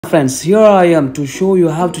friends, here I am to show you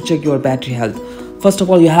how to check your battery health. First of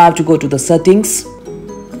all, you have to go to the settings,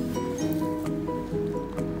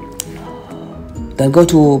 then go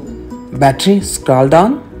to battery, scroll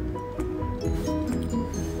down.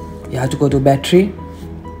 You have to go to battery.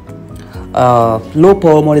 Low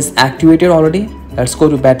power mode is activated already. Let's go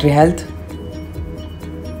to battery health.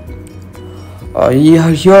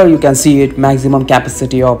 Here you can see it. Maximum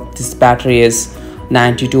capacity of this battery is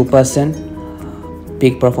 92%.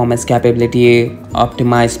 Peak performance capability,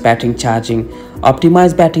 optimized battery charging.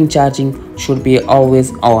 Optimized battery charging should be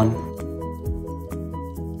always on,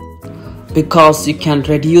 because you can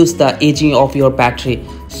reduce the aging of your battery,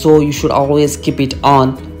 so you should always keep it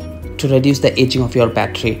on to reduce the aging of your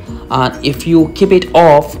battery. And if you keep it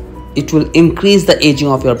off, it will increase the aging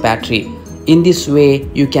of your battery. In this way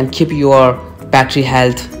you can keep your battery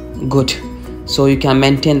health good, so you can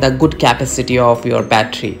maintain the good capacity of your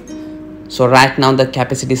battery. So right now the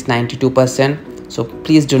capacity is 92%, so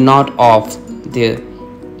please do not off the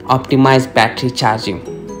optimized battery charging.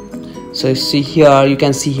 So you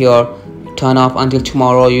can see here, turn off until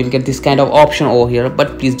tomorrow. You will get this kind of option over here,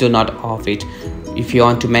 but please do not off it if you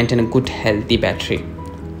want to maintain a good healthy battery.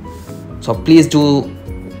 So please do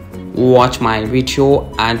watch my video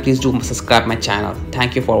and please do subscribe my channel.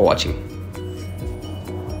 Thank you for watching.